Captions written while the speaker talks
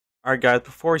Alright guys,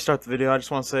 before we start the video, I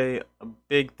just want to say a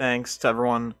big thanks to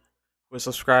everyone who has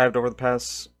subscribed over the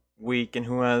past week and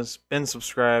who has been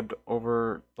subscribed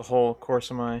over the whole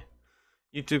course of my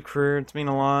YouTube career. It's mean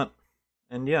a lot,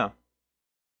 and yeah,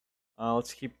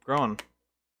 let's keep growing.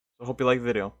 So hope you like the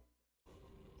video.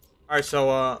 Alright,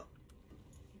 so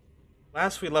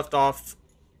last we left off,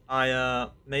 I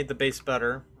made the base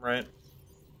better, right?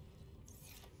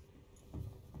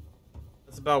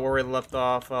 That's about where we left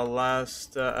off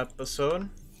last episode.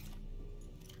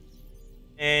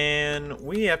 And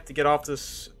we have to get off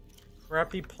this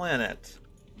crappy planet.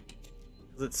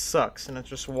 Because it sucks, and it's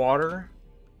just water.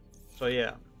 So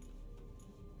yeah.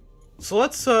 So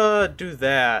let's do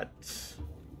that.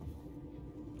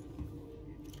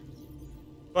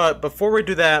 But before we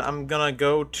do that, I'm gonna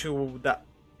go to the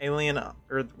alien,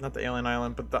 or not the alien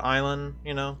island, but the island,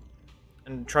 you know?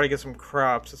 And try to get some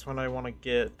crops. That's what I want to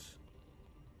get.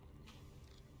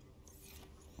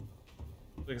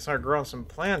 We can start growing some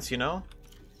plants, you know?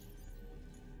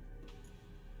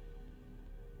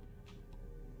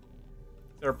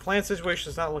 Our plant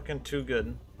situation is not looking too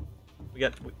good.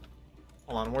 Hold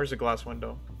on, where's the glass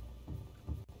window?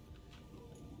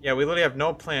 Yeah, we literally have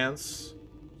no plants.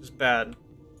 Just bad.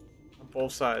 On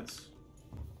both sides.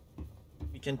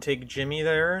 We can take Jimmy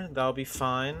there. That'll be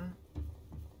fine.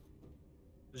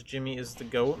 Because Jimmy is the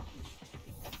goat.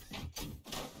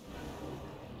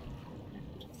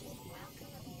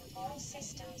 All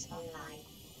systems online.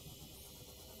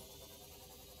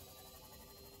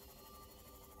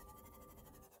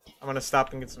 I'm gonna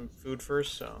stop and get some food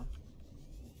first, so.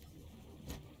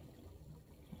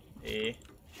 Hey.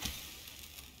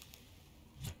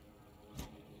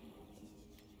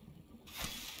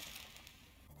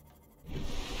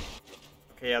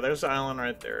 Okay, yeah, there's the island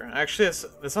right there. Actually,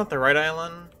 it's not the right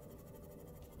island.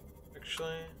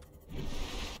 Actually.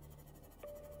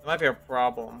 That might be a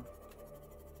problem.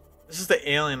 This is the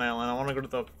alien island. I want to go to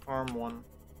the farm one.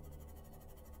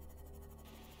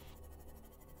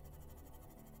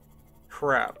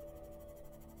 Crap.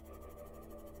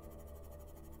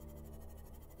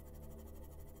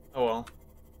 Oh well.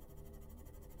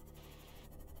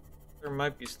 There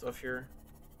might be stuff here.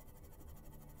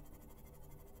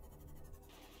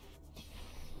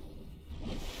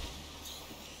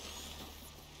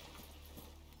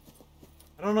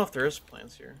 I don't know if there is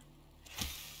plants here.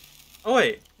 Oh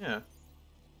wait, yeah.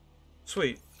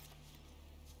 Sweet.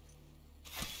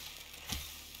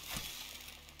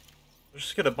 Let's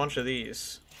just get a bunch of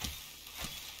these.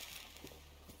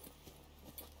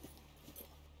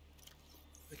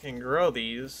 We can grow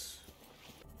these.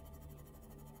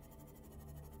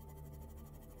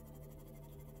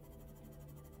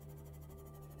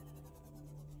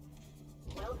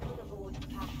 Welcome aboard,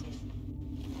 Captain.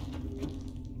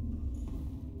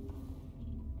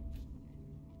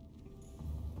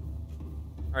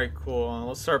 Alright, cool.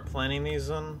 Let's start planting these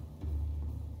then.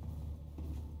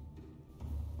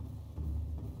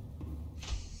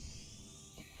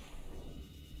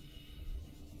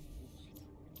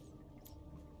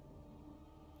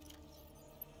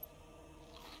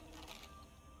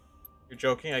 You're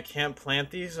joking? I can't plant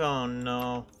these? Oh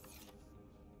no.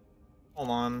 Hold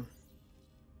on.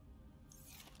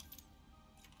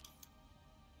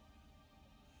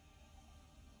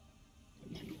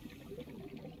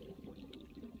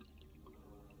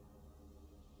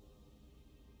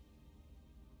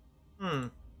 Hmm.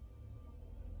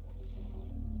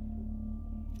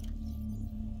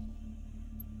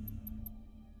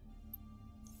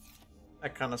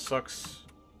 That kind of sucks.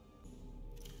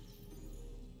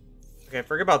 Okay,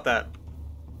 forget about that.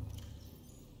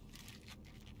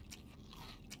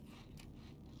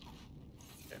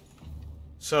 Okay.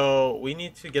 So, we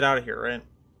need to get out of here, right?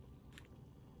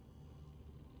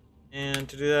 And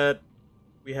to do that,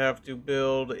 we have to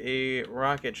build a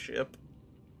rocket ship.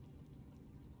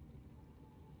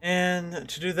 And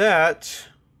to do that,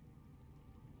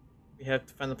 we have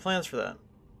to find the plans for that.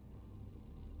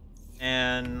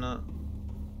 And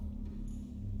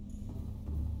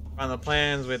find the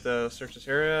plans, we have to search this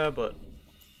area, but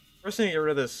first we need to get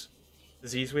rid of this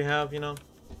disease we have, you know?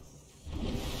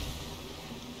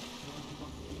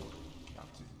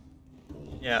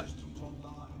 Yeah.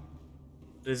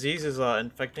 Disease is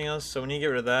infecting us, so we need to get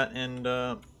rid of that,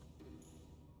 and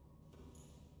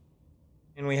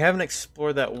we haven't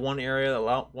explored that one area,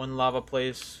 that one lava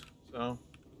place, so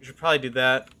we should probably do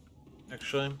that,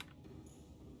 actually.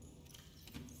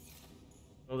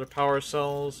 Those are power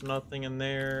cells, nothing in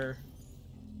there.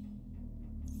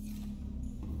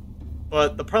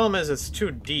 But the problem is it's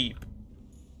too deep.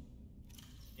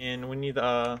 And we need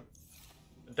a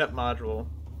depth module.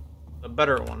 A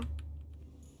better one.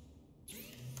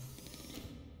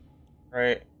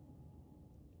 Right.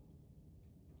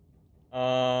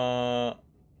 Oh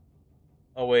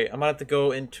wait, I'm gonna have to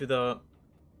go into the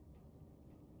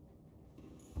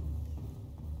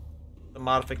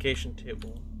modification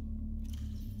table.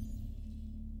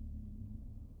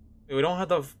 Wait, we don't have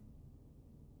the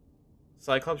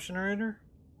Cyclops generator?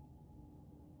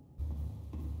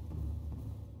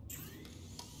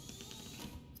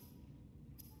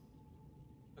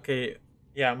 Okay,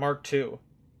 yeah, Mark II.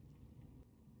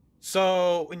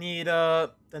 So we need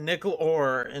the nickel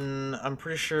ore, and I'm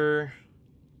pretty sure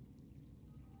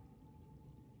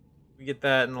we get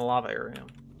that in the lava area.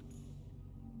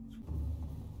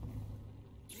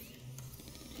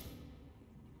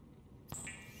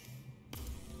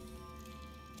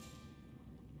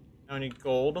 Now I need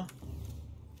gold.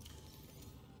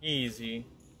 Easy.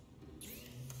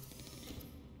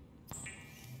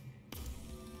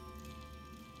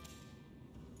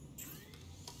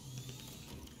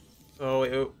 So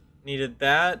it needed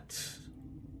that.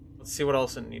 Let's see what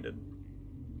else it needed.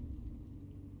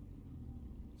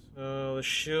 So the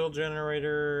shield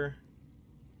generator.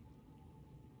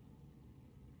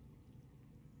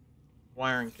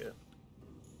 Wiring kit.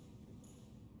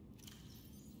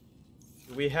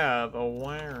 Do we have a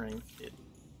wiring kit?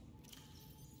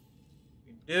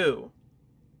 We do.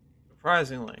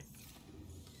 Surprisingly.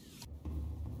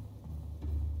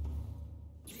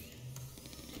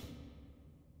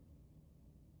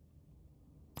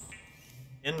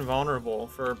 Invulnerable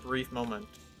for a brief moment.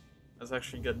 That's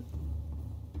actually good.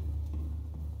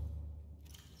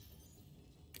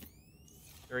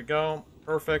 There we go.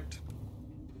 Perfect.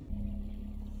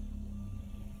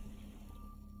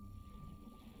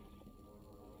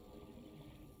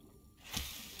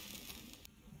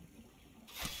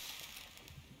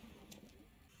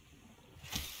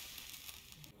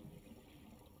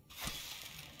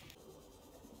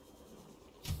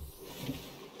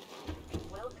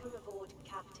 Welcome aboard,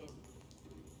 Captain.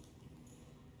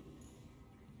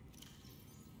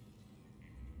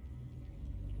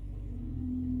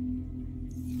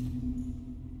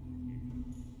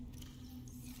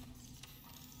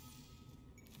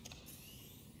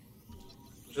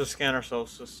 Just scan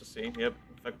ourselves just to see. Yep,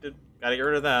 infected. Gotta get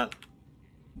rid of that.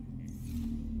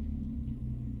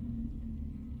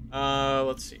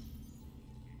 Let's see.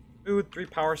 Food, 3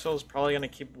 power cells. Probably gonna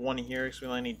keep one here because we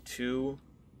only need 2.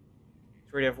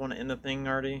 We already have one in the thing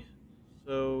already.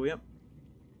 So, yep.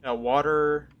 Got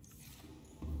water.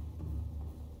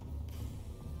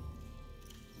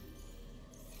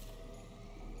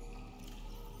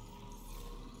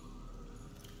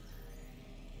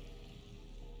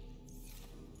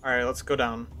 Alright, let's go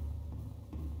down.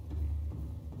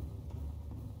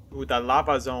 Ooh, that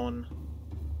lava zone.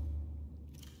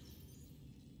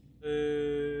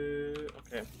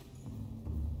 Okay.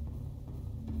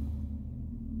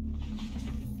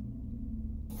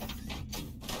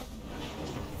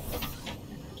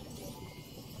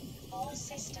 All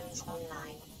systems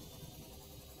online.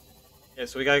 Yeah,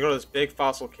 so we gotta go to this big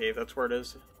fossil cave. That's where it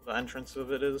is. The entrance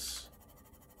of it is.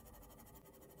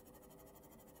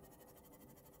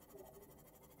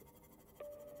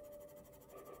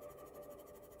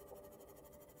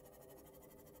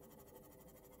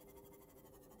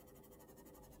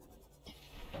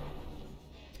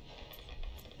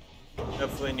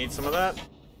 Definitely need some of that.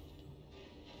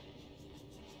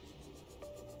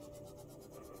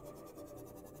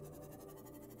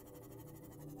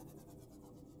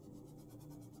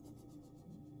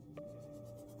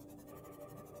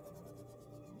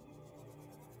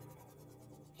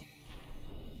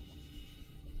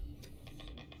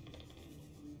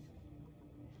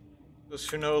 Just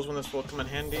who knows when this will come in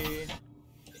handy.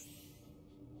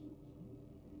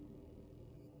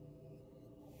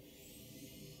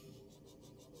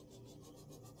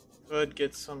 Could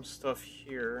get some stuff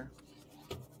here.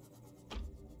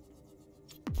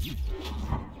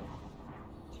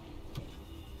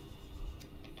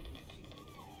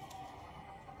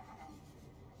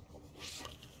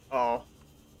 Oh.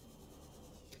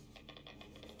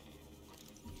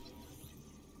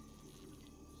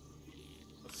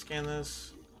 Let's scan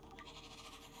this.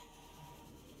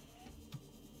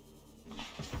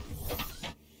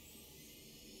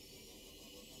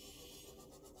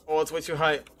 Oh, it's way too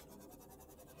high.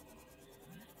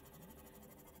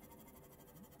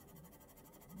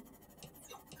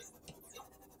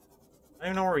 I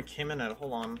don't even know where we came in at.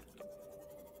 Hold on.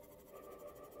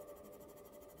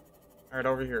 Alright,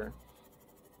 over here.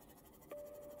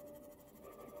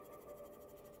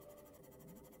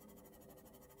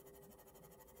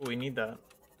 Ooh, we need that.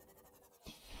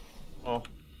 Well,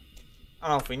 I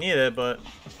don't know if we need it, but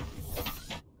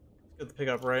it's good to pick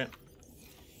up, right?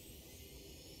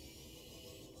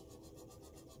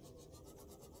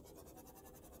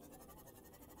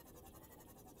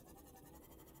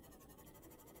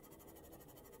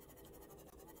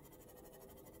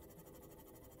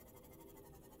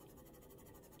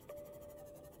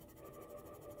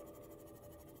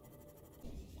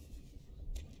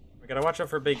 We gotta watch out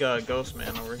for big ghost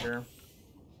man over here.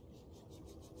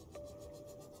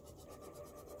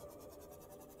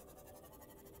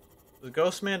 The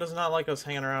ghost man does not like us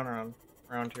hanging around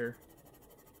here.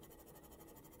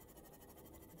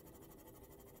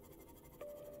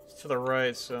 It's to the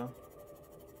right, so.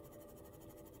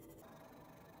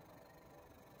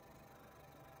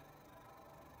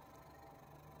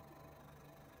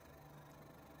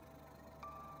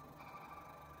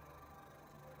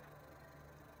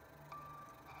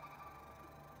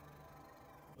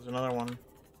 There's another one.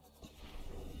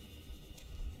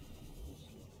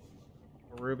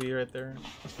 A ruby right there.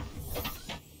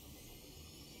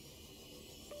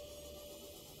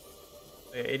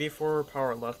 Okay, 84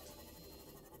 power left.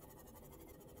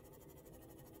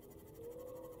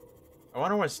 I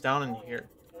wonder what's down in here.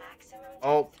 Maximum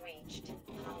Oh. depth reached.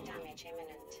 Hull damage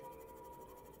imminent.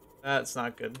 That's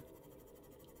not good.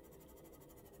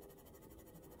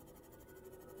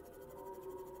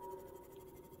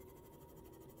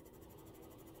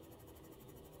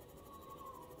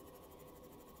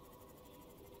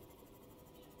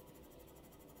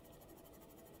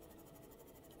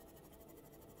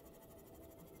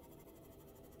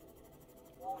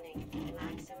 Warning.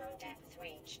 Maximum depth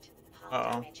reached. Hull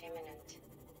Uh-oh. damage imminent.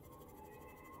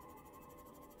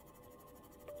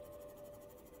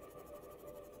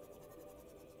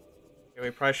 Okay, we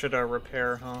probably should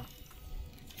repair, huh?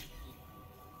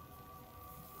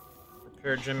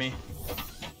 Repair Jimmy.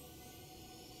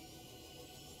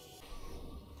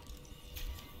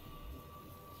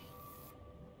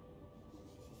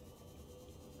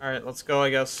 Alright, let's go, I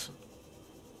guess.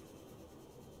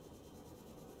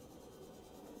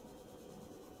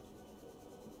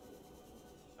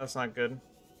 That's not good.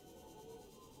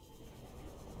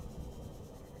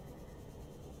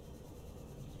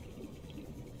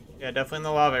 Yeah, definitely in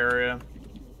the lava area.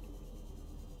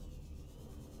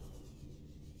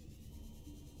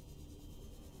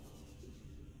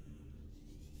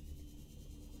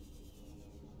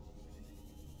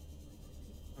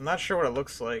 I'm not sure what it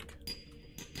looks like.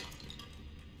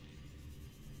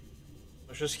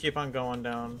 Let's just keep on going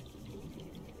down.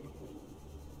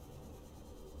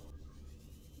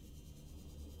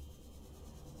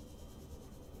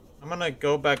 I'm gonna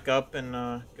go back up and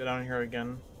go down here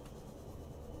again.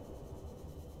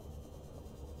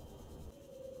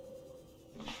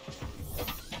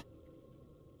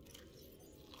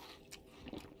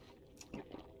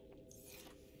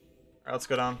 Alright, let's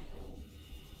go down.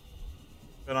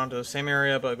 Go down to the same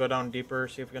area, but go down deeper,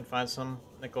 see if we can find some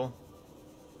nickel.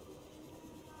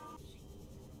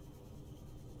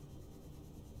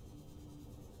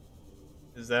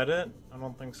 Is that it? I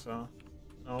don't think so.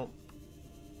 Nope.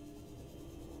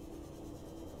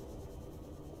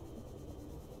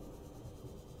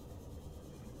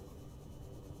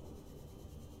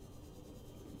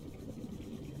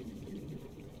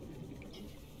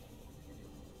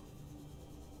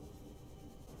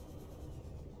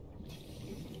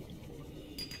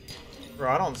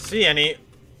 Bro, I don't see any.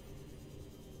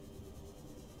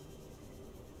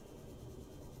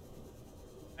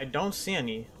 I don't see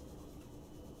any.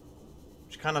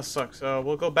 Which kind of sucks.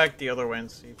 We'll go back the other way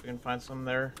and see if we can find some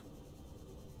there.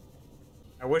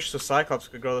 I wish the Cyclops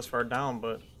could go this far down,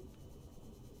 but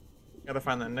gotta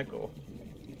find that nickel.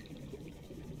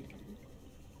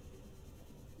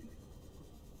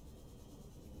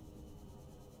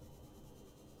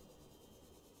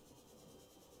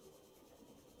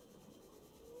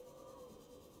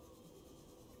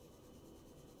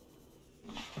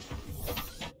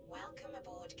 Welcome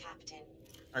aboard, Captain.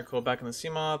 Alright, cool. Back in the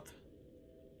Seamoth.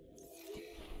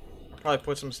 I'll probably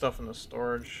put some stuff in the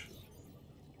storage.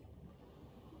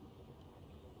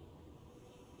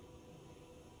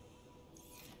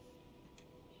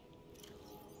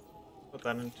 Put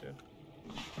that into.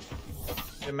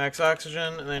 Get max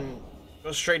oxygen, and then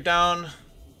go straight down.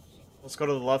 Let's go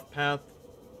to the left path.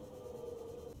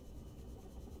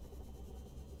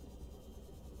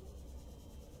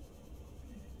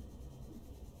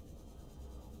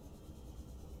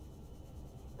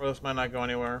 Or this might not go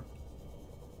anywhere.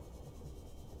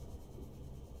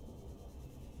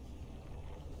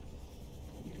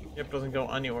 Yep, doesn't go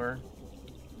anywhere.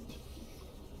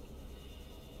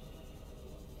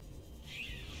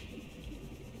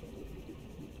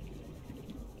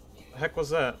 The heck was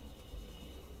that?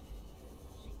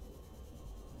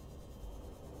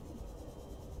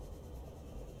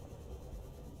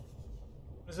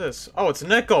 What is this? Oh, it's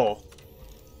nickel!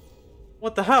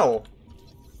 What the hell?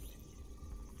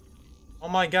 Oh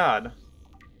my god.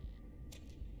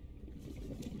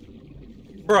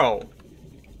 Bro.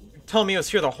 You're telling me it was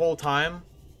here the whole time?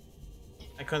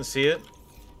 I couldn't see it?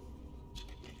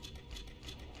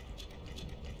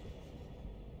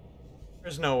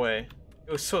 There's no way.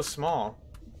 It was so small.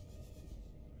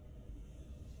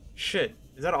 Shit.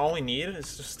 Is that all we need?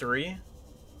 It's just 3? I'm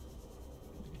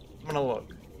gonna look.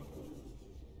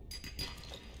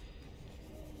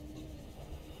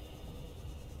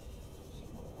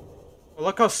 Well,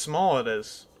 look how small it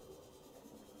is.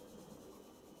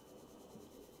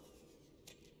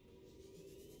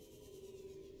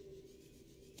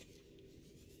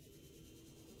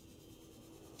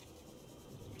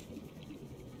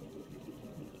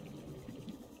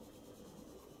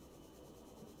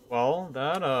 Well,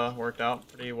 that worked out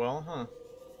pretty well, huh?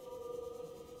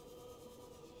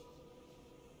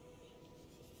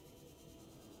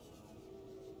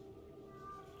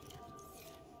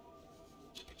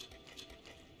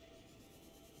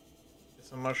 Get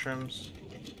some mushrooms.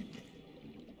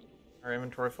 Our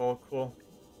inventory full, cool.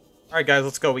 Alright guys,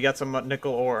 let's go. We got some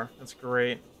nickel ore. That's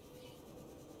great.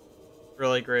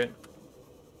 Really great.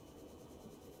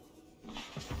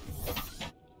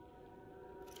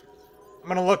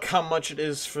 I'm gonna look how much it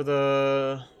is for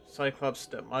the Cyclops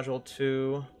Step Module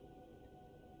 2.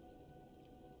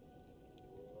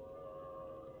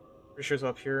 Pretty sure it's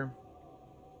up here.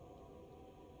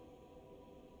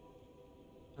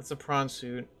 That's a prawn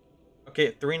suit.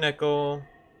 Okay, 3 nickel.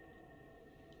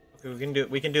 Okay,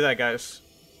 we can do that, guys.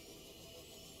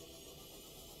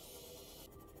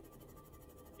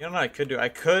 You know what I could do? I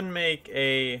could make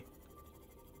a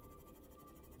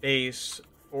base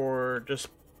for just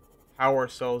power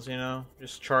cells, you know?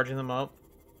 Just charging them up.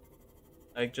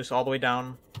 Like, just all the way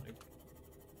down. Like,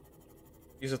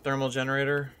 use a thermal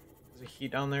generator. There's a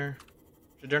heat down there.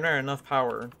 Should generate enough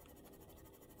power.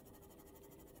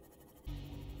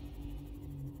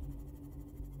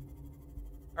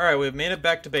 Alright, we've made it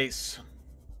back to base.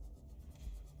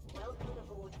 Welcome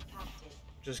aboard, Captain.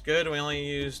 Which is good. We only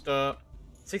used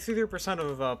 63%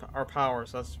 of our power,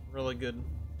 so that's really good.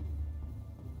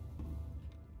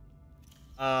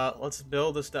 Let's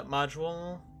build a step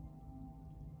module.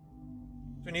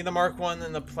 So we need the Mark 1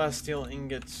 and the plasteel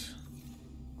ingots.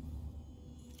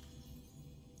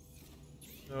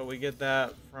 So we get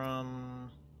that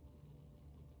from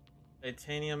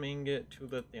titanium ingot to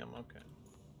lithium. Okay.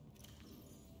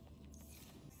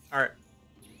 Alright.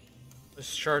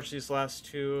 Let's charge these last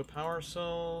 2 power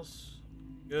cells.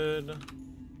 Good. Okay,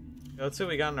 let's see what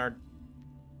we got in our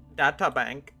data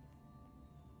bank.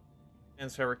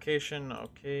 And fabrication,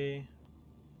 okay.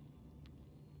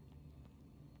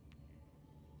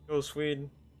 Go Swede.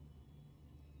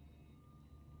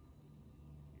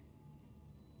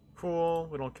 Cool,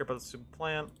 we don't care about the super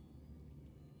plant.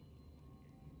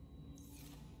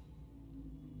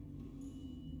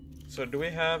 So do we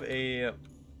have a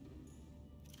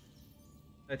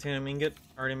titanium ingot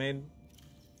already made?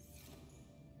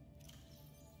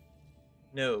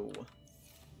 No.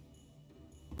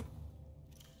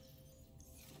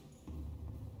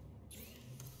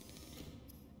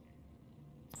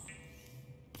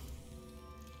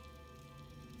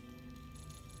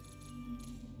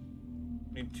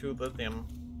 Need 2 lithium.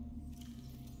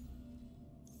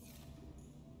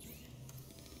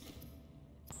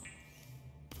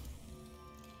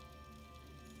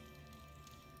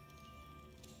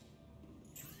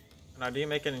 Now, do you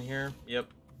make it in here?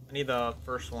 Yep. I need the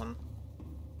first one.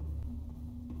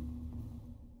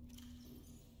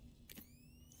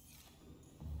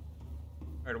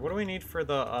 Alright, what do we need for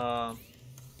the,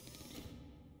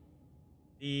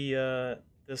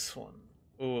 this one?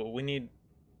 Ooh, we need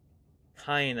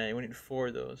kyanite. We need 4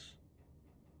 of those.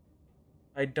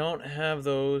 I don't have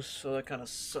those, so that kind of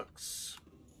sucks.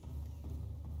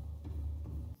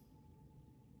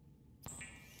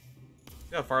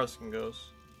 See how far this can goes.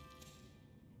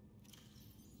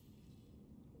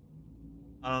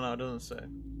 I don't know, it doesn't say.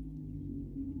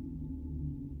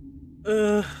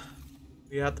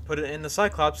 We have to put it in the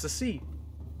Cyclops to see.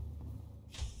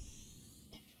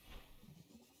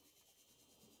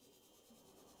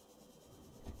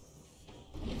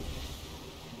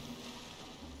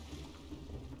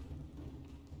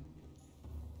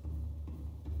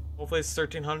 Hopefully it's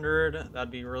 1300.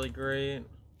 That'd be really great.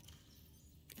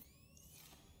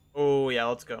 Oh yeah,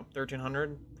 let's go.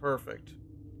 1300. Perfect.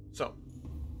 So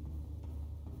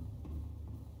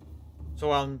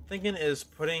what I'm thinking is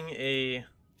putting a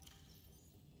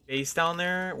base down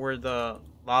there where the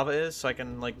lava is, so I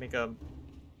can like make a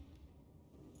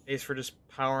base for just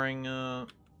powering, or,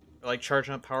 like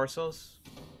charging up power cells.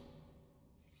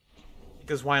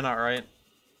 Because why not, right?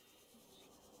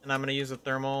 And I'm gonna use a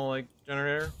thermal like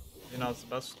generator. You know, it's the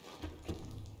best.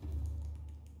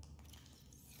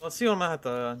 Let's see what I'm gonna have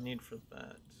to need for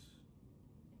that.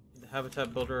 The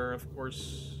habitat builder, of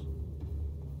course.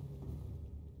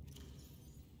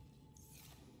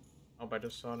 I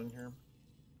just saw it in here.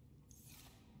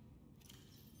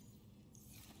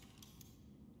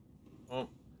 Oh.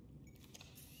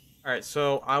 Alright,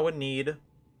 so I would need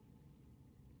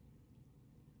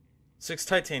 6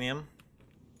 titanium.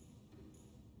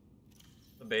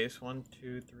 The base. 1,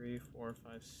 2, 3, 4,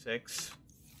 5, 6.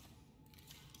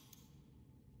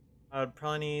 I would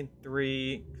probably need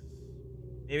 3.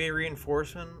 Maybe a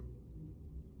reinforcement.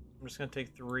 I'm just gonna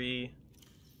take 3.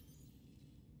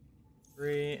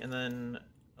 3, and then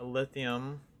a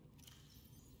lithium.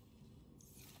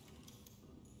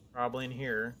 Probably in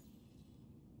here.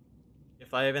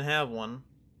 If I even have one.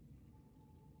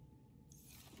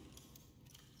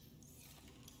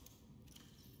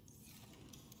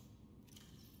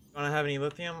 Don't have any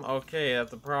lithium? Okay,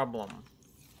 that's a problem.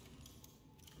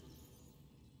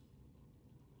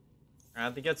 I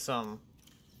have to get some.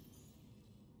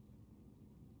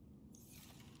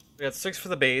 We got 6 for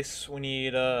the base. We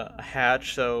need a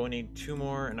hatch, so we need 2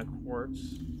 more and a quartz.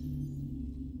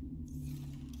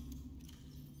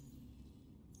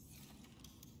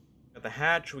 Got the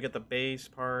hatch, we got the base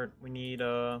part. We need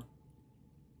a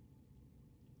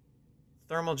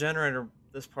thermal generator,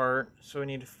 this part. So we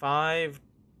need 5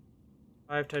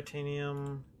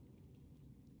 titanium.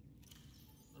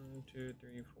 1, 2,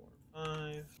 3, 4,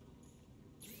 5.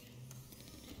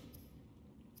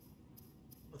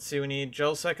 Let's see, we need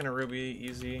gel sec and a ruby,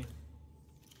 easy.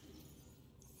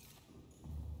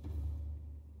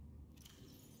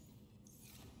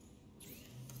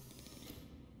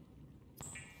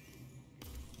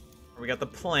 We got the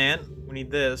plant. We need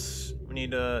this. We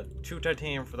need 2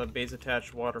 titanium for the base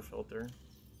attached water filter.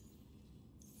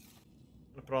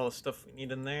 I'm gonna put all the stuff we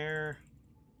need in there.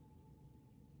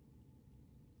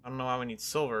 I don't know why we need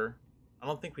silver. I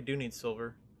don't think we do need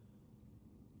silver.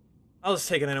 I'll just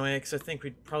take it anyway, because I think we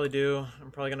probably do.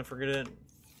 I'm probably gonna forget it.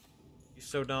 Be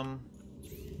so dumb.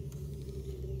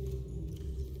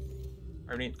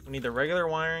 Alright, we need the regular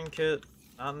wiring kit.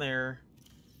 Not in there.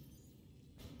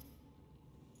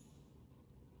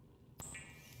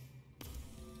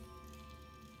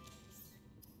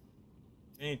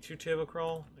 We need 2 table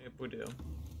crawl? Yep, we do.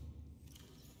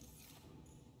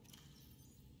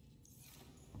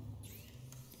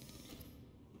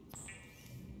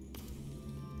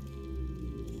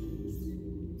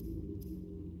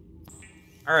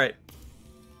 Alright.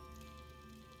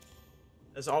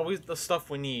 As always, the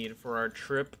stuff we need for our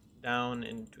trip down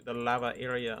into the lava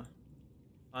area.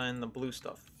 Find the blue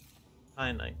stuff.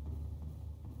 Cyanite.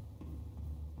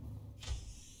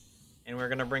 And we're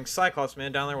gonna bring Cyclops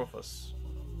Man down there with us.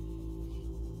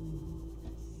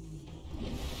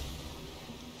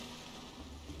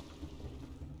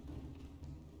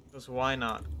 Because why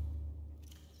not?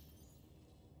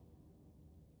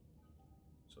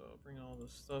 So bring all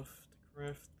this stuff to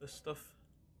craft this stuff.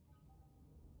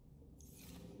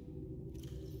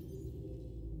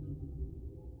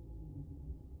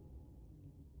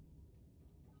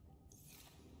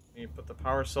 We put the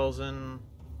power cells in.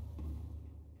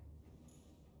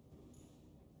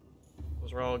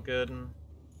 Those are all good.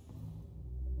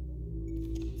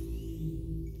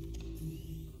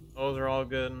 Those are all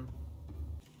good.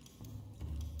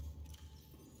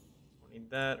 Don't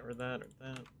need that or that or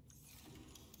that.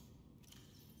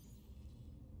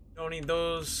 Don't need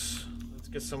those. Let's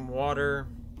get some water.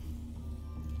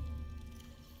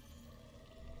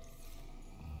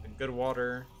 Good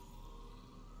water.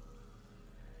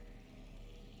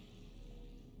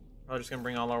 Probably just gonna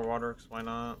bring all our water, because why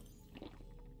not?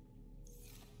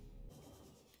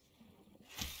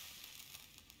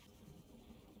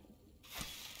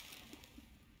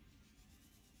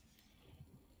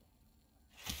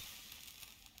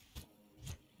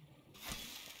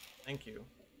 Thank you.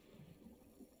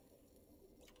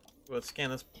 Let's scan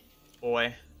this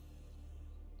boy.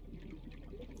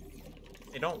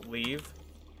 They don't leave.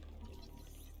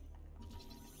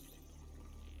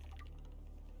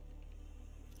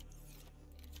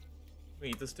 Can we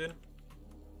eat this dude?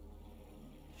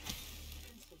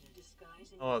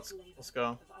 Oh, let's go.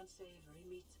 Of unsavory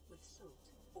meats with salt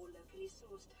or locally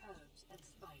sourced herbs and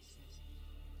spices.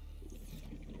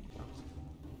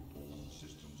 All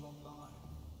systems online.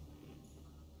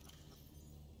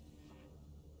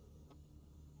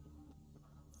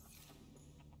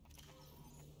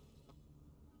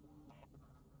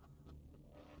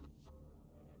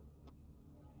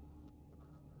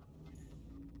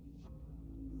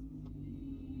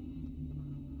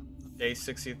 Day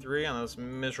 63 on this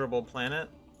miserable planet.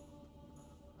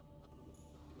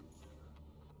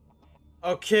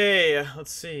 Okay,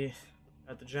 let's see.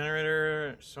 Got the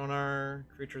generator, sonar,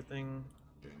 creature thing.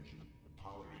 Engine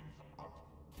powering up.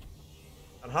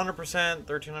 At 100%,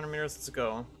 1300 meters, let's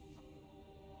go.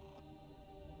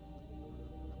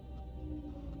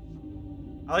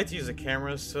 I like to use the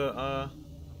cameras to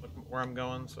look where I'm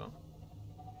going, so.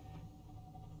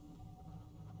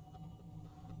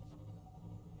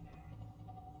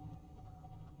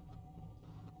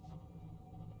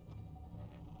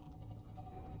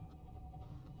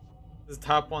 This is the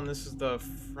top one, this is the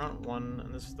front one,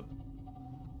 and this is the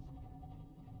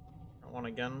front one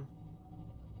again.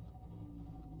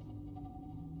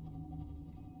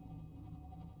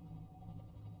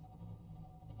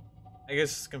 I guess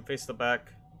this can face the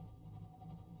back.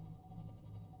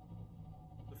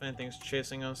 If anything's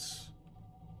chasing us.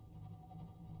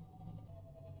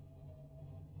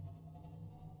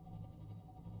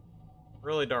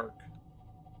 Really dark.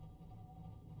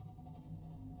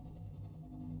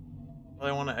 Well,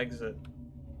 I want to exit.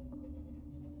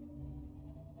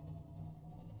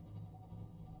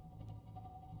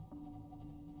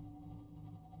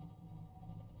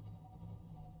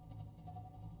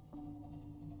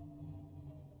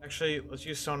 Actually, let's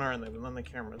use sonar and then the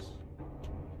cameras.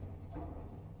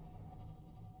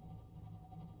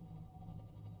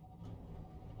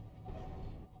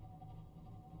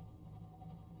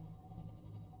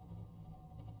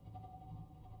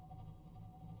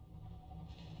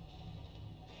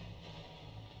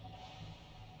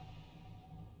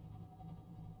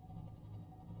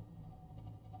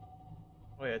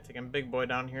 Oh yeah, taking big boy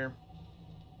down here.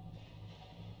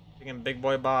 Taking big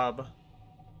boy Bob.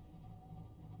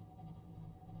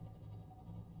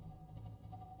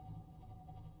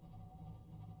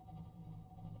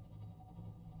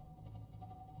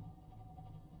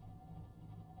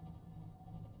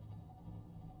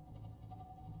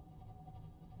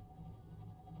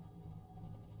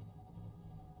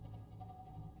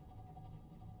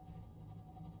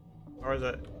 Or is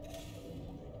it?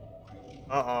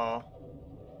 Uh-oh.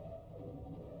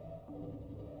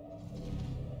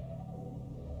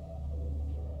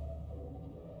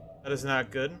 That is not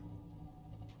good.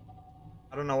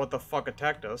 I don't know what the fuck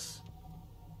attacked us.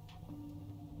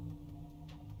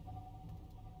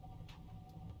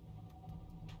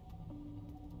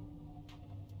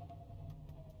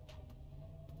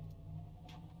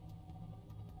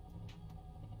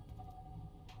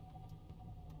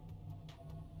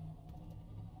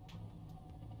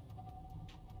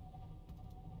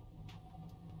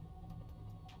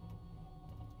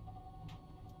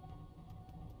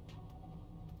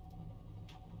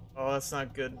 Oh, that's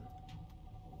not good.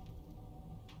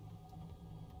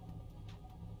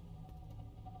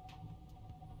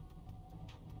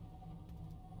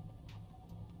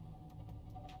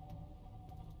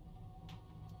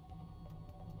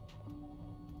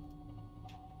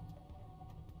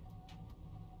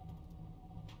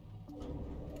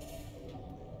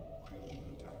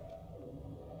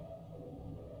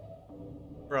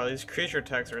 Bro, these creature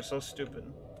attacks are so stupid.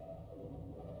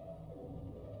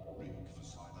 Rig for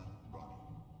silent running.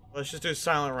 Let's just do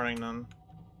silent running then.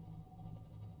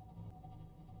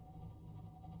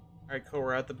 Alright, cool,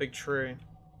 we're at the big tree.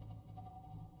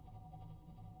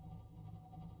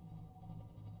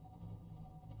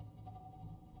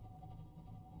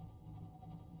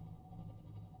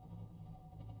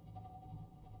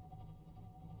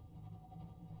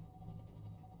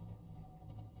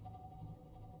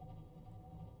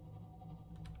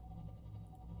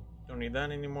 Don't need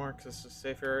that anymore because it's a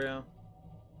safe area.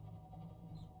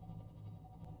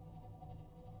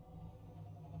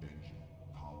 Engine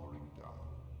powering down.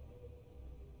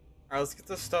 Alright, let's get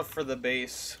the stuff for the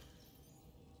base.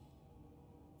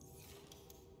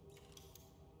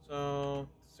 So,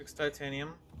 6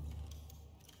 titanium.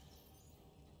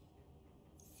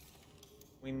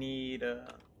 We need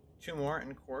 2 more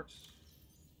in quartz.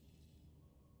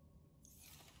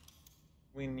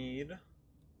 We need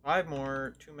 5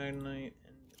 more, 2 magnetite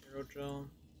and aerogel.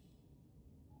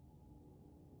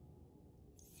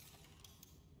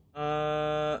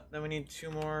 Then we need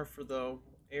 2 more for the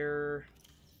air.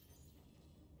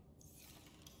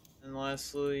 And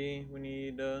lastly, we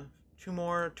need 2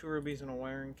 more, 2 rubies and a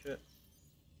wiring kit.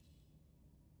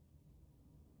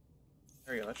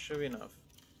 There you go, that should be enough.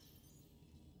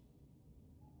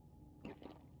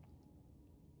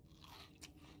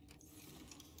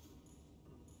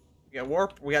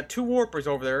 We got 2 warpers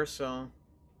over there, so it'll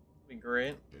be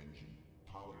great. Engine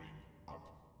powering up.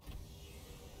 I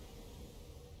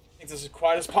think this is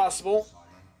quiet as possible, Silent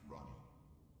running.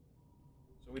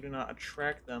 so we do not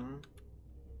attract them.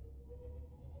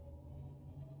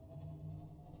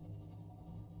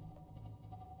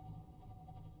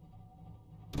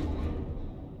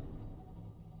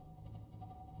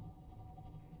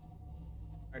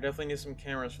 I definitely need some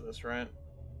cameras for this, right?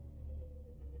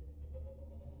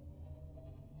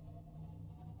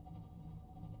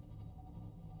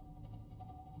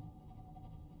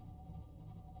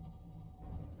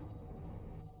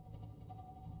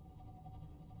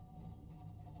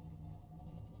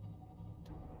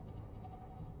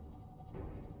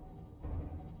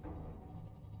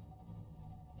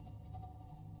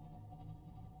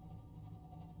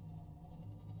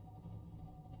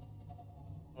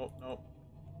 Oh, nope.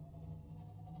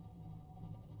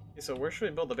 Okay, so where should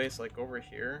we build the base? Like over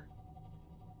here?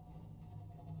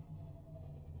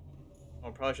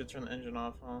 Oh, probably should turn the engine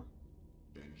off, huh?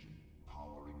 Engine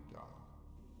powering down.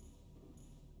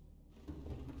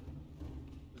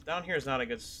 'Cause down here is not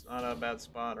not a bad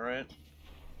spot, right?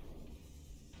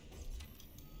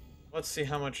 Let's see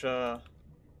how much a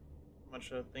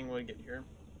thing would get here.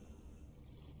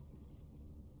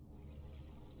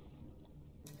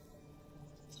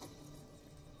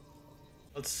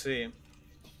 Let's see.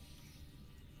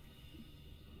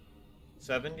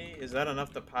 70? Is that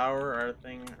enough to power our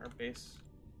thing, our base?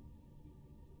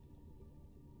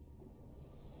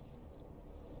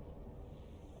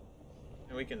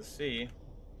 And we can see.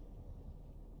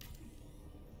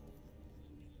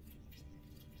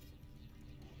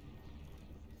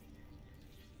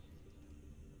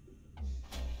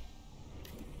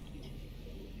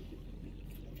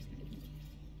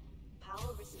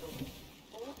 Power restored.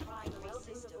 All primary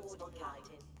systems online.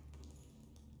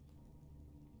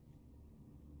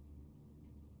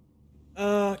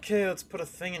 Okay, let's put a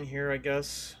thing in here, I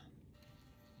guess.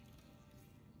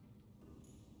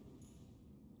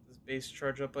 Does base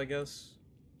charge up, I guess?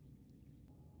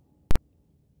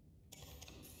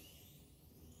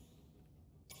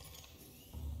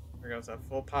 There goes that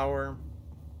full power.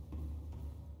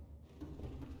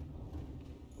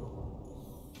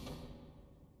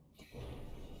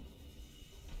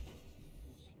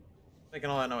 Making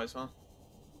all that noise, huh?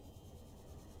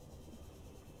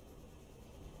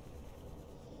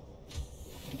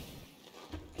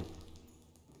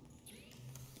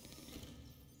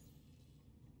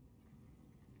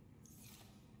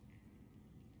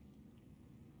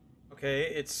 Okay,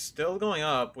 it's still going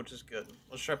up, which is good.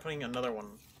 Let's try putting another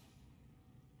one.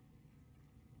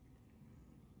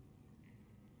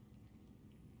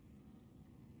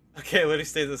 Okay, it literally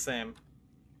stays the same.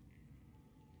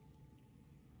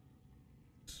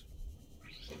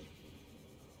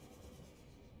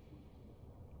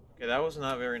 Okay, that was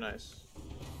not very nice.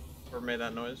 Whoever made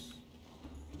that noise.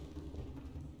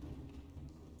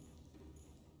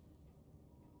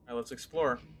 Alright, let's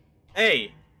explore.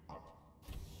 Hey!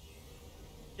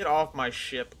 Get off my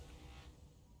ship.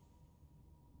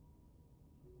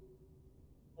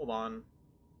 Hold on.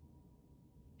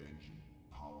 Engine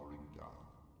powering down.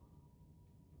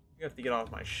 You have to get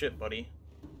off my ship, buddy.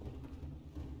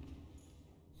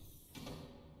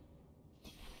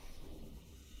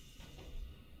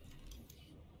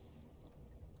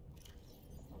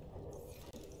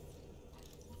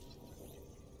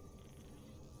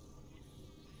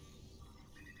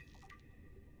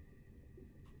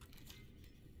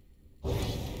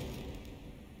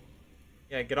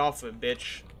 Yeah, get off it,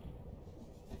 bitch.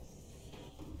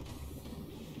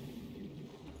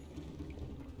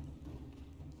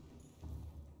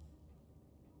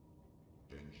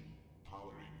 Engine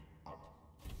powering up.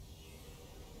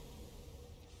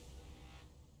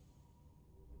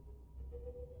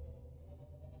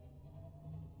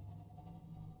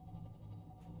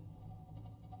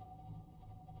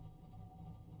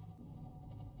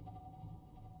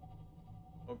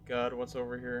 Oh god, what's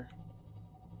over here?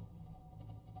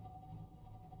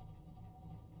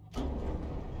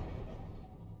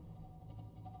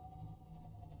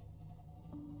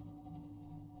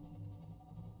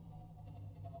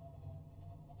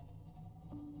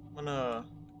 I'm gonna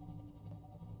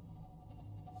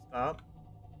stop.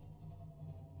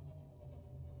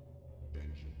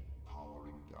 Engine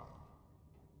powering down.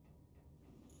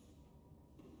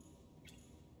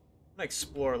 I'm gonna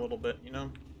explore a little bit, you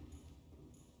know?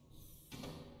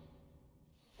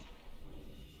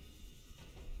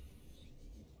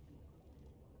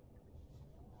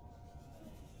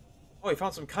 Oh, he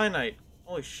found some kyanite.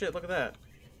 Holy shit, look at that.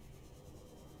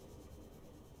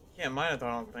 Can't mine it,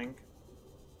 I don't think.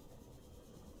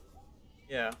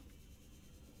 Yeah.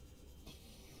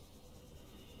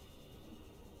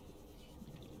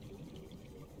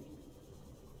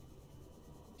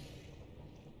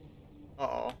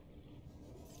 Uh-oh.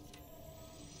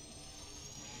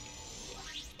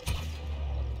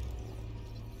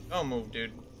 Don't move,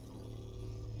 dude.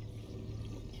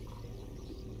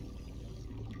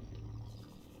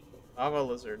 Lava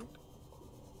lizard.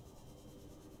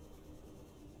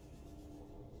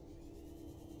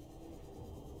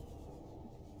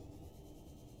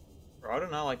 Bro, I do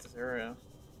not like this area.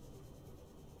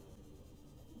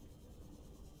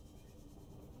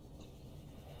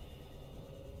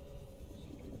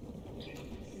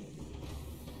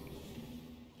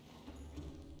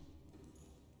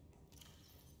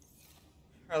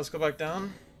 Alright, let's go back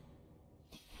down.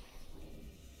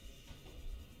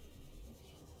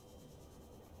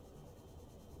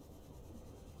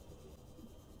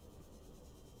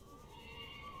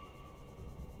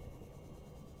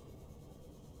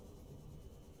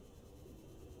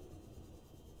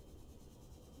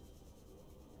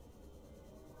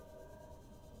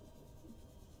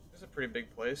 pretty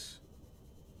big place.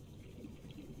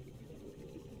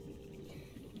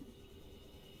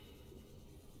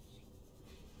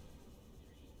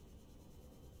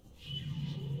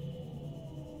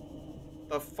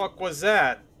 The fuck was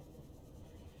that?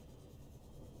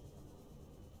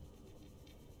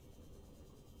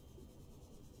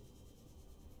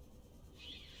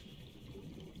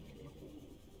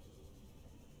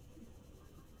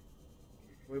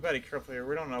 We better be careful here.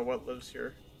 We don't know what lives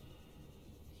here.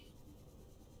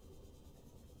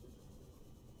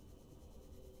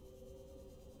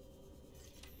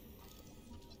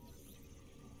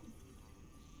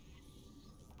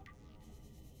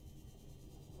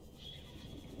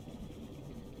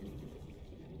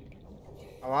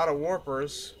 A lot of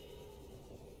warpers.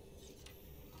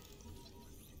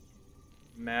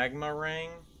 Magma ring.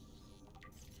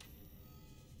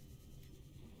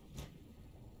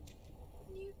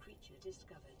 New creature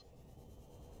discovered.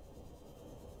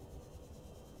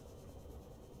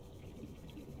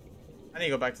 I need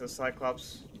to go back to the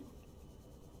Cyclops.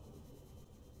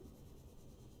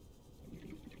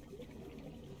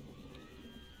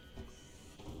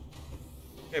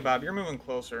 Okay, Bob, you're moving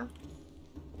closer.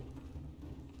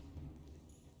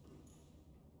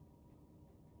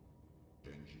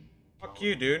 Engine Fuck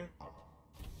you, dude. up.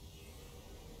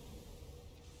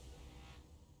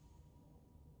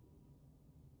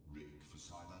 Rig for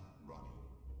silent running.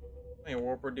 Hey,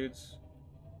 warper dudes.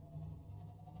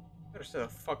 Better stay the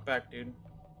fuck back, dude.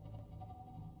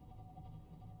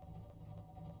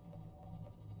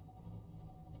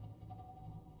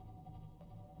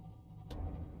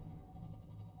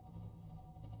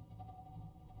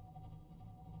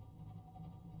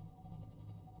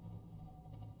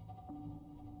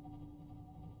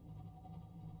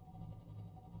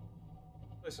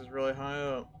 This is really high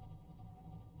up.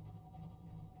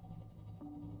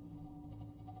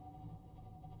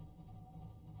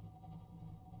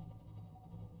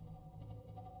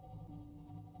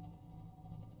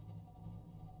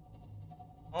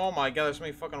 Oh my god, there's so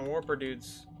many fucking warper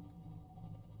dudes.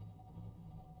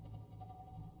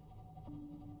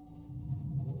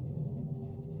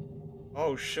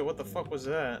 Oh shit, what the fuck was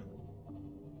that?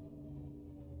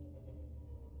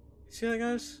 You see that,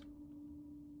 guys?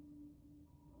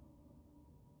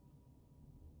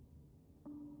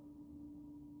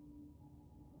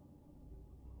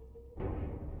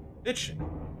 Bitch!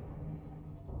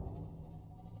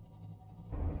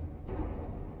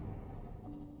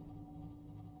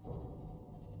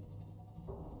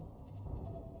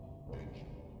 Engine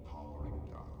powering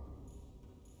down.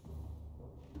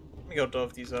 Let me go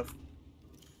dove these up.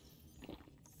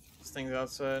 This thing's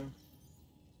outside.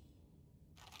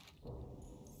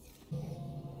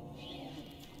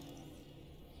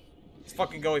 Let's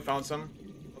fucking go, we found some.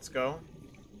 Let's go.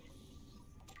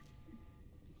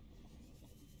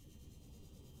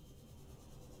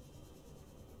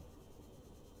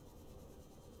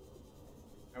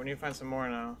 Alright, we need to find some more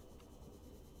now.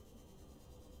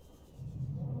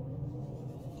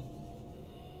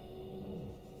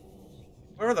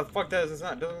 Whatever the fuck that is, it's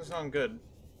not, doesn't sound good.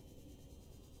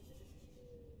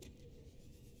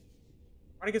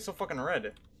 Why'd it get so fucking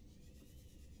red?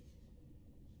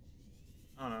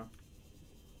 I don't know.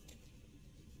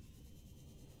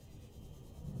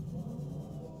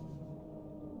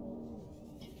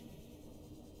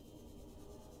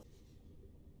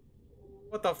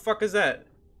 What the fuck is that?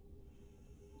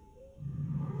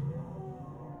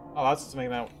 Oh, that's what's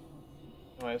making that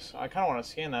noise. I kind of want to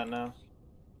scan that now.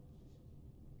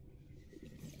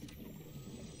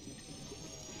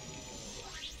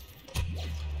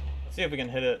 Let's see if we can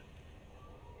hit it.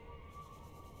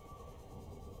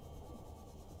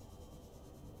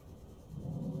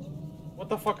 What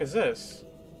the fuck is this?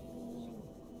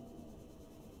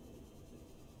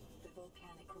 The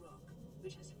volcanic rock,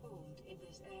 which has formed in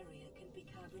this area, can be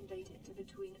carbon dated to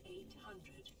between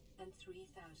 800 and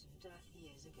 3,000 Earth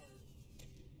years ago.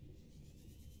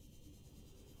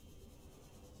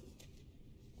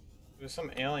 There's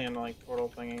some alien like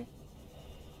portal thingy.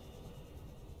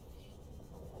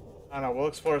 I don't know, we'll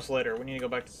explore this later. We need to go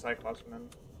back to Cyclops, man.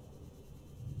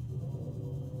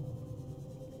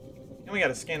 And we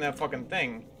gotta scan that fucking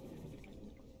thing.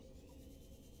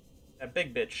 That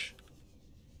big bitch.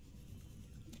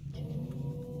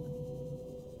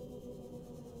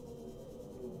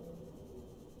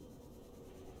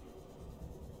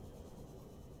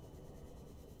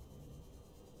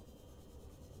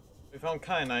 We found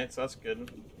kyanite, so that's good.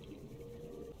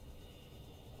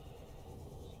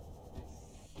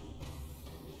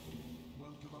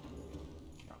 Welcome aboard,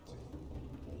 Captain.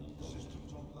 All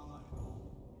systems online.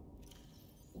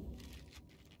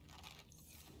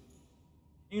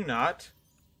 You not?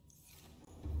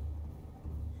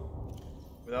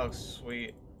 That looks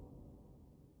sweet.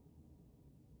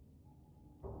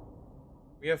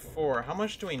 We have 4. How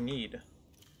much do we need?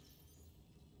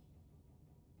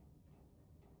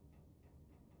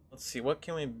 Let's see. What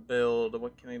can we build?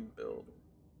 What can we build?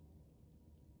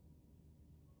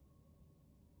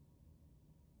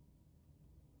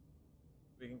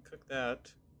 We can cook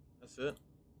that. That's it.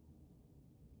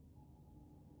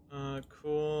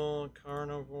 Cool.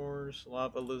 Carnivores.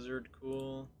 Lava lizard.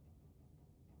 Cool.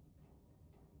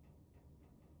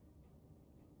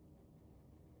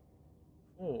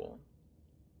 Cool.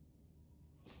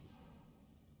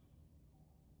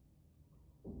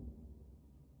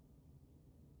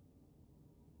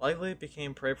 Likely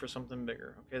became prey for something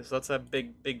bigger. Okay, so that's that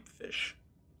big fish.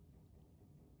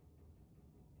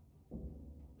 Let's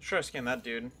try to scan that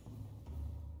dude.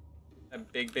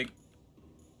 That big dude.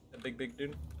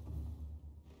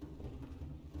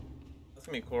 That's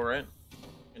gonna be cool, right?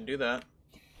 We can do that.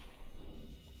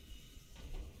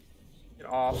 Get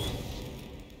off.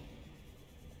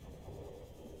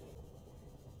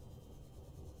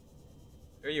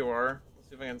 There you are. Let's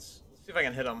see if I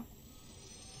can hit him.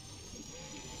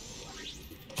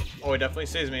 Oh, he definitely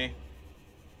sees me.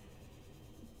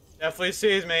 Definitely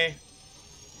sees me.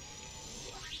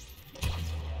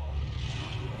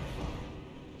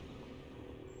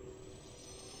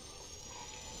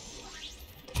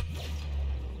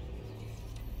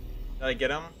 Did I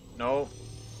get him? No.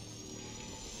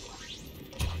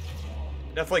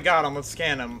 Definitely got him. Let's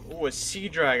scan him. Ooh, a sea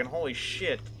dragon. Holy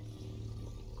shit.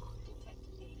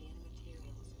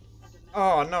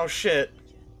 Oh, no shit.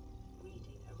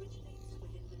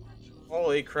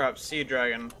 Holy crap, sea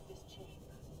dragon.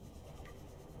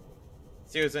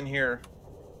 Let's see what's in here.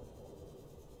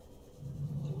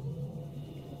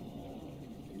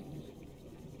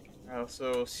 Oh,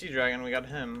 so sea dragon, we got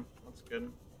him. That's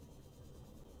good.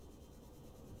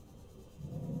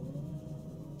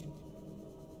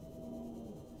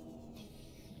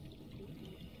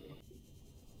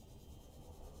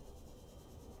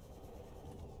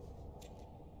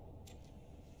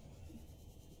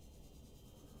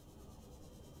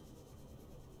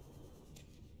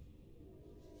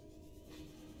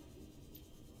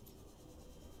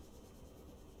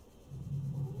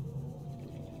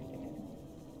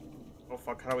 Oh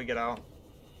fuck, how do we get out?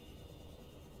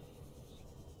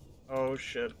 Oh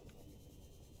shit.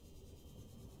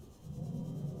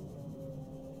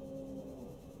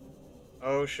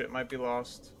 Oh shit, might be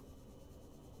lost.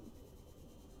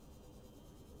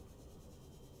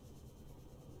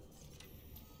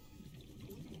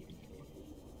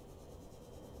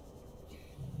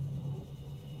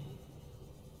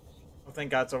 Oh, thank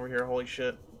God it's over here, holy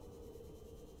shit.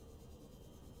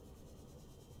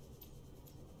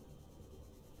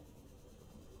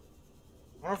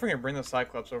 I wonder if we can bring the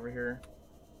Cyclops over here.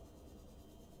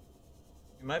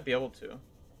 We might be able to.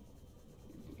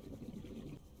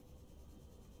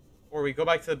 Or we go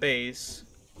back to the base.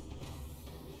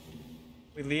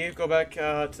 We leave, go back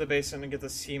to the base and get the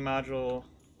sea module,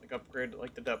 like upgrade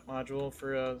like the depth module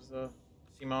for the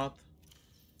sea moth.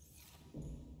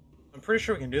 I'm pretty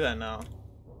sure we can do that now.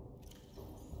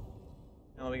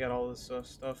 Now that we got all this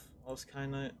stuff, all this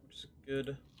kyanite, which is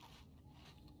good.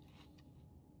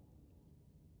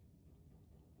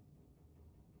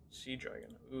 Sea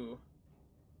dragon, ooh.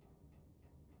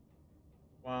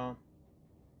 Wow.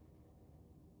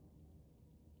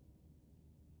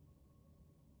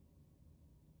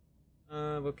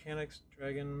 Volcanics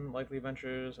dragon likely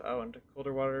ventures out into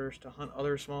colder waters to hunt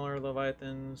other smaller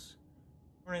leviathans,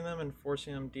 warning them and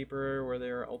forcing them deeper where they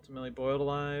are ultimately boiled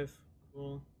alive.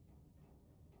 Cool.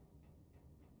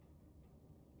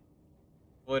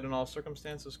 Avoid in all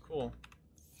circumstances. Cool.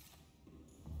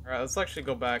 Alright, let's actually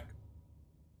go back.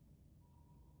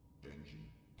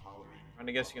 And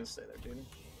I guess you can stay there, dude.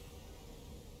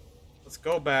 Let's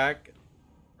go back.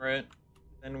 Right.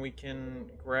 Then we can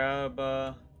grab,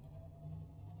 or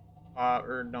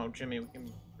no, Jimmy. We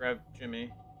can grab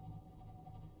Jimmy.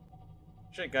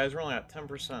 Shit, guys, we're only at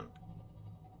 10%.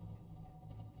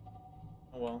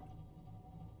 Oh well.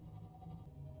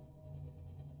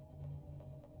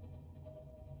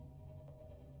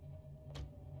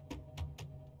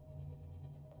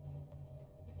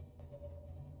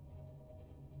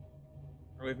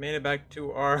 We've made it back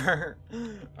to our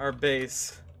our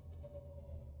base.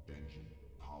 Engine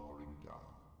powering down.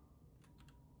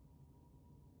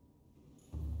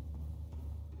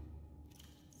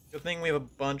 Good thing we have a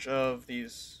bunch of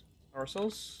these power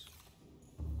cells.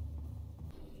 Can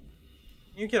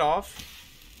you get off?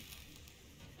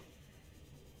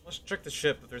 Let's check the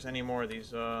ship if there's any more of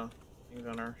these things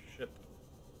on our ship.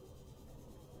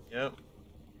 Yep.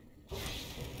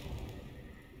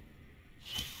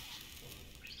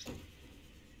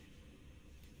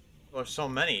 Well, there's so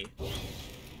many.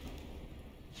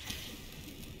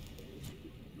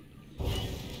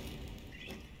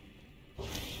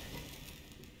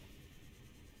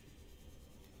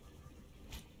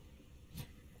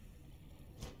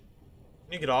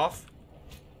 Can you get off?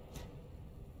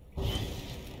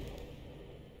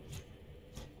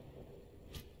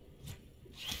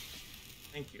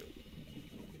 Thank you.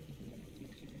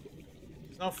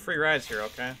 There's no free rides here,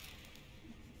 okay?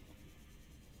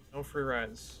 No free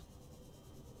rides.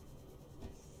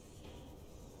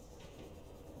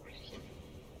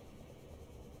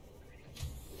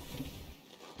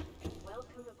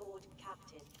 Welcome aboard,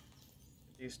 Captain.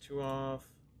 Get these two off.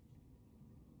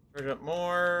 Charge up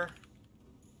more.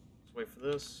 Let's wait for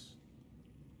this.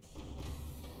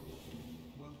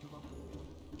 Welcome aboard,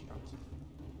 Captain.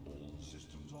 All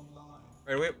systems online.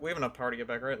 Right, we have enough power to get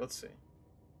back, right? Let's see.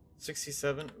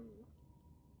 67.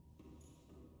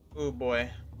 Ooh. Ooh,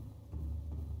 boy.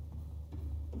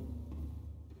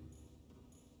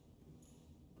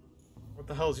 What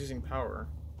the hell is using power?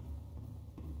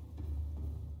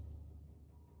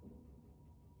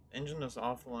 Engine is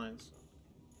offline. So.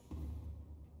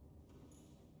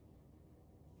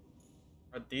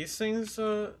 Are these things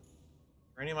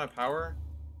draining my power?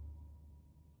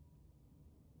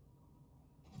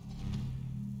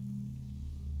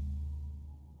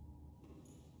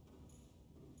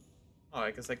 Oh,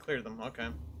 I guess I cleared them. Okay.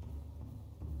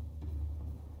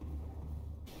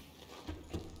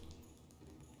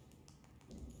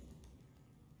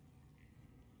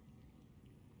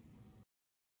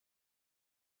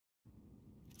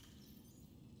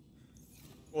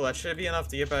 Well, that should be enough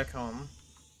to get back home.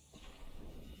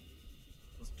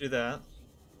 Let's do that.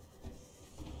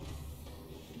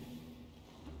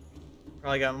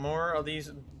 Probably got more of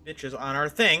these bitches on our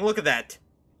thing. Look at that!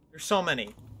 There's so many.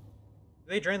 Do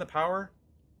they drain the power?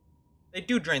 They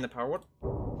do drain the power. What?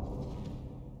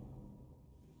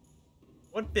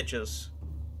 What bitches?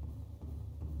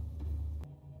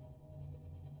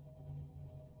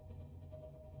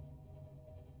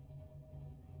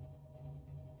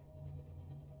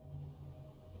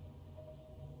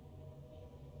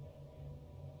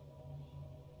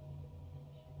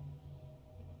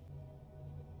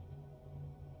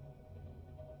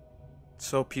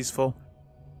 So peaceful.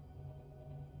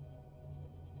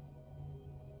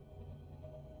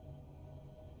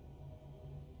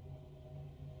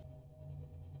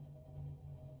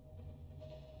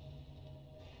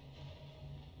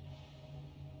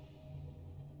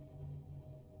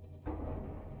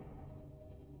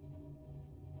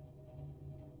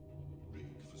 Rig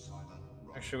for silent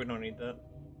run. Actually, we don't need that.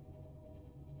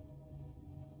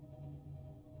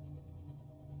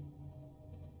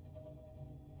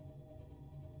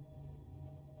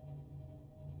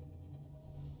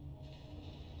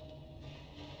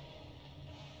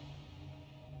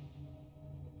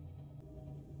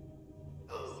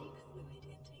 Seek fluid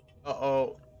intake.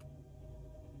 Uh-oh.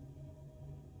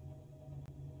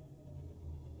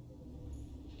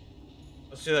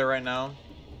 Let's do that right now.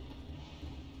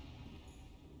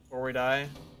 Before we die.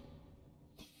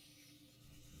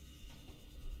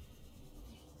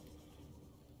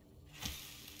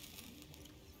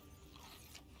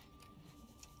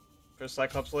 For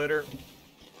Cyclops later.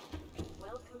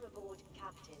 Welcome aboard,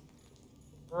 Captain.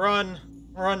 Run!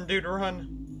 Run, dude,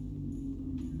 run!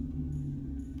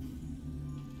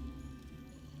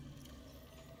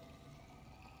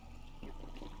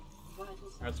 Vital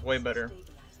That's way signs better.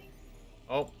 stabilizing.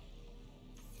 Oh.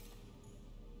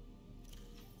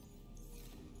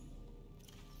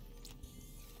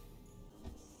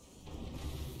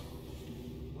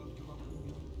 Welcome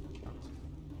aboard, Captain.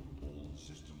 All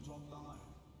systems online.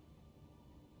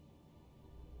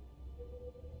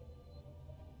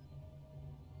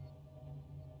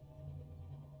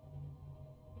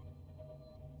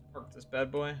 Park this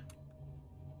bad boy.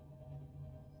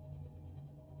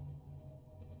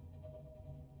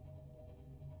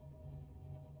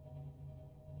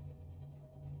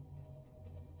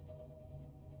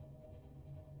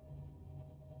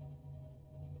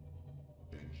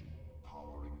 Engine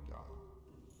powering down.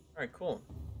 Alright, cool.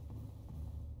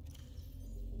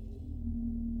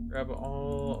 Grab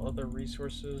all other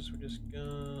resources we just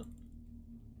got.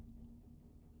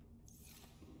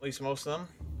 At least most of them.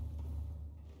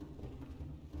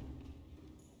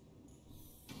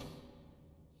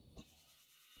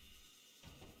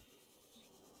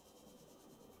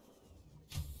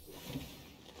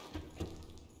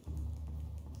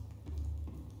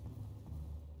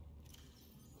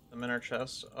 Them in our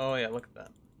chests. Oh yeah, look at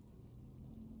that.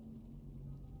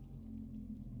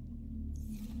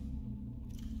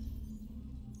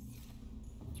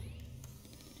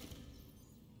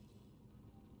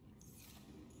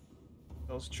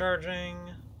 Those charging.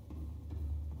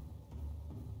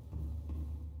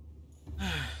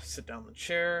 Sit down in the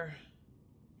chair.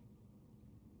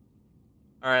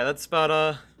 Alright, that's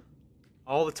about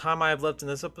all the time I have left in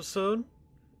this episode.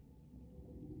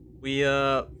 We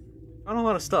found a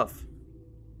lot of stuff.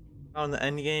 Found the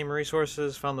endgame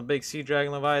resources, found the big sea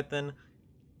dragon leviathan.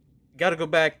 Gotta go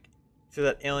back to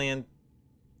that alien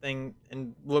thing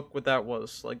and look what that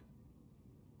was like.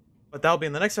 But that'll be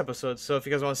in the next episode, so if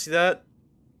you guys want to see that,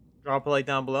 drop a like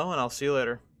down below and I'll see you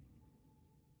later.